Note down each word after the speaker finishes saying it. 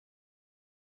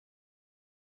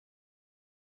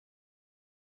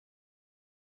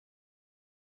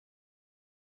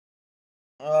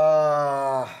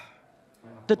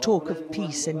The talk of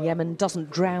peace in Yemen doesn't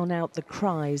drown out the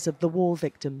cries of the war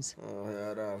victims.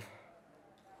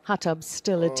 Hatab's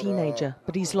still a teenager,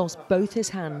 but he's lost both his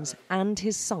hands and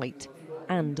his sight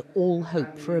and all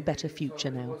hope for a better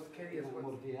future now.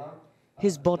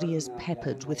 His body is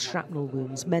peppered with shrapnel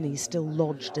wounds, many still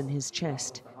lodged in his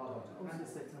chest.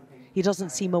 He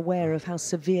doesn't seem aware of how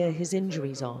severe his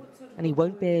injuries are, and he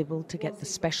won't be able to get the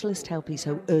specialist help he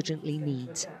so urgently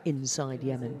needs inside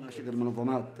Yemen.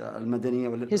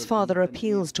 His father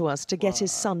appeals to us to get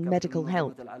his son medical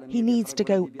help. He needs to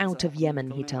go out of Yemen,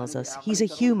 he tells us. He's a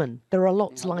human. There are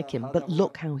lots like him, but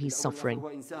look how he's suffering.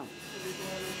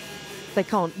 They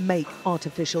can't make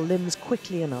artificial limbs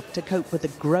quickly enough to cope with the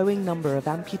growing number of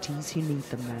amputees who need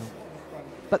them now.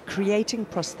 But creating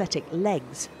prosthetic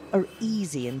legs are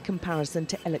easy in comparison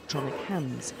to electronic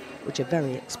hands, which are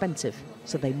very expensive,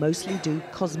 so they mostly do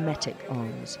cosmetic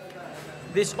arms.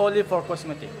 This only for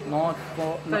cosmetic, not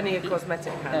for... Only a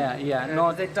cosmetic hand?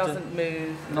 Yeah. It doesn't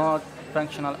move? Not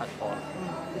functional at all.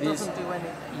 It doesn't do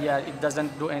anything? Yeah, it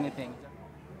doesn't do anything.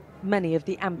 Many of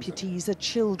the amputees are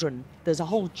children. There's a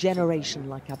whole generation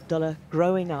like Abdullah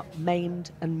growing up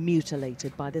maimed and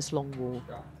mutilated by this long war.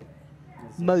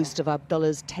 Most of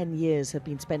Abdullah's 10 years have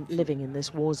been spent living in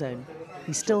this war zone.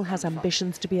 He still has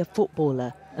ambitions to be a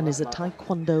footballer and is a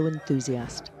taekwondo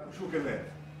enthusiast.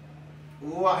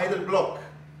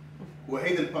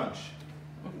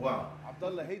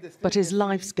 But his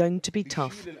life's going to be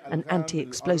tough, and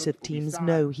anti-explosive teams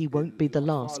know he won't be the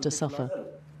last to suffer.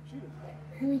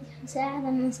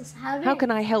 How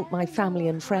can I help my family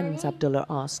and friends, Abdullah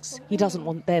asks. He doesn't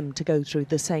want them to go through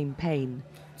the same pain.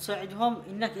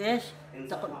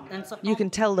 You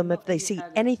can tell them if they see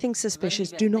anything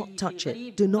suspicious, do not touch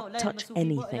it. Do not touch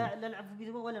anything.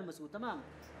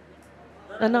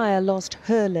 Anaya lost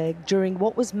her leg during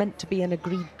what was meant to be an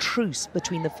agreed truce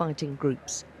between the fighting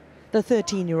groups. The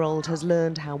 13-year-old has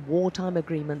learned how wartime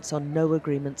agreements are no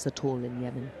agreements at all in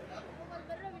Yemen.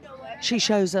 She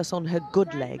shows us on her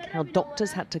good leg how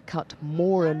doctors had to cut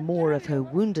more and more of her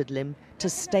wounded limb to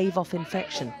stave off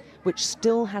infection, which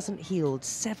still hasn't healed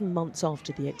 7 months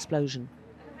after the explosion.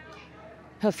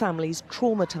 Her family's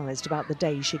traumatized about the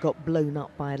day she got blown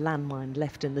up by a landmine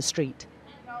left in the street.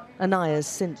 Anaya's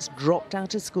since dropped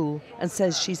out of school and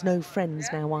says she's no friends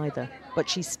now either, but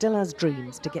she still has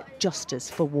dreams to get justice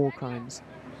for war crimes.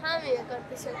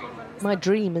 My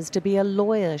dream is to be a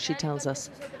lawyer, she tells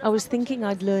us. I was thinking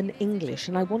I'd learn English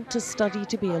and I want to study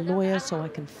to be a lawyer so I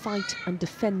can fight and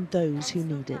defend those who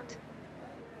need it.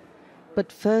 But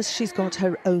first she's got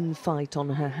her own fight on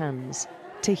her hands,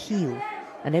 to heal,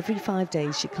 and every 5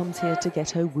 days she comes here to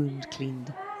get her wound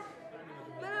cleaned.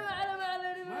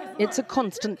 It's a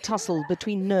constant tussle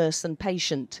between nurse and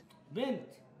patient.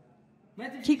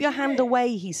 Keep your hand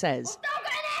away, he says.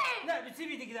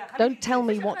 Don't tell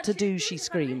me what to do, she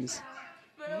screams.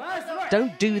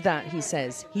 Don't do that, he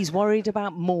says. He's worried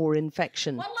about more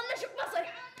infection.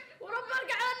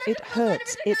 It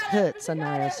hurts,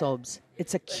 Anaya sobs.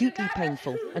 It's acutely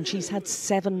painful, and she's had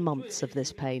 7 months of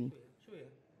this pain.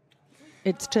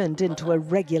 It's turned into a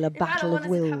regular battle of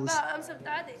wills.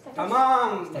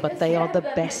 But they are the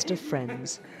best of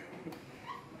friends.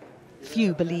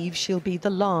 Few believe she'll be the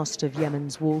last of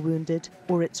Yemen's war wounded,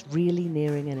 or it's really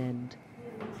nearing an end.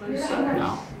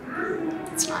 No,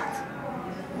 it's not.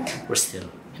 We're still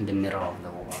in the middle of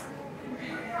the war.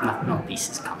 No peace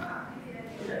is coming.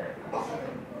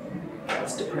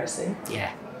 That's depressing.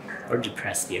 Yeah, we're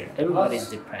depressed here. Everybody's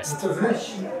depressed.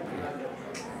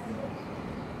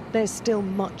 There's still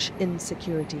much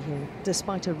insecurity here,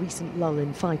 despite a recent lull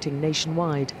in fighting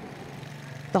nationwide.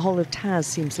 The whole of Taiz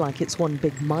seems like it's one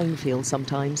big minefield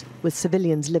sometimes, with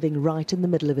civilians living right in the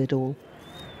middle of it all.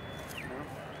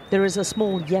 There is a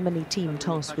small Yemeni team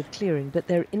tasked with clearing, but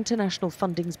their international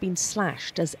funding's been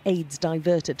slashed as aid's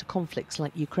diverted to conflicts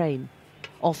like Ukraine.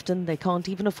 Often they can't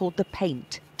even afford the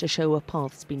paint to show a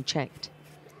path's been checked.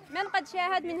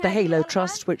 The Halo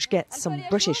Trust, which gets some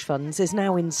British funds, is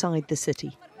now inside the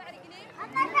city.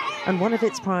 And one of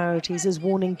its priorities is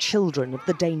warning children of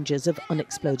the dangers of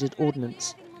unexploded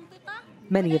ordnance.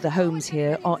 Many of the homes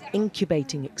here are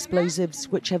incubating explosives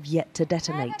which have yet to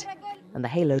detonate, and the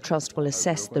Halo Trust will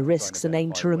assess the risks and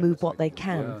aim to remove what they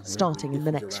can, starting in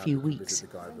the next few weeks.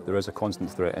 There is a constant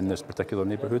threat in this particular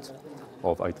neighbourhood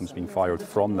of items being fired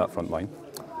from that front line.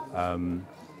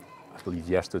 I believe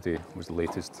yesterday was the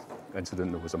latest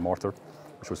incident. There was a mortar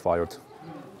which was fired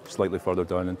slightly further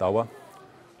down in Dawa.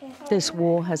 This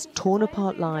war has torn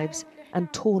apart lives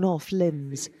and torn off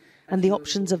limbs, and the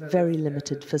options are very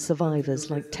limited for survivors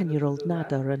like 10-year-old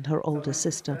Nada and her older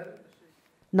sister.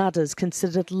 Nada's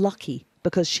considered lucky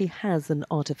because she has an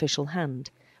artificial hand,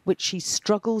 which she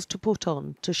struggles to put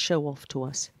on to show off to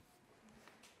us.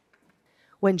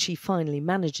 When she finally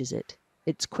manages it,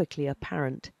 it's quickly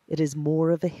apparent it is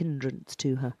more of a hindrance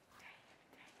to her.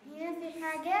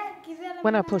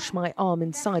 When I push my arm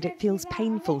inside, it feels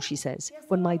painful, she says,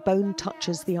 when my bone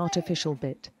touches the artificial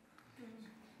bit.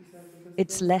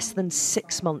 It's less than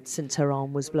 6 months since her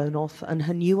arm was blown off, and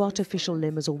her new artificial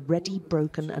limb is already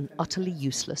broken and utterly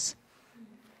useless.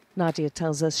 Nadia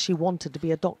tells us she wanted to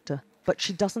be a doctor, but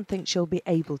she doesn't think she'll be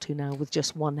able to now with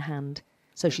just one hand,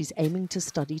 so she's aiming to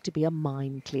study to be a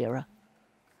mine clearer.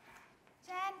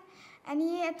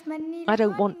 I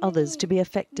don't want others to be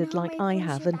affected like I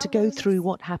have and to go through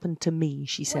what happened to me,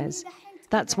 she says.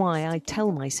 That's why I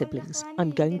tell my siblings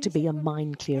I'm going to be a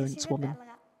mine clearance woman.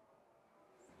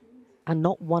 And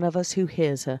not one of us who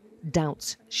hears her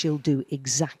doubts she'll do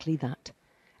exactly that.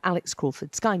 Alex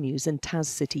Crawford, Sky News in Taiz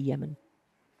City, Yemen.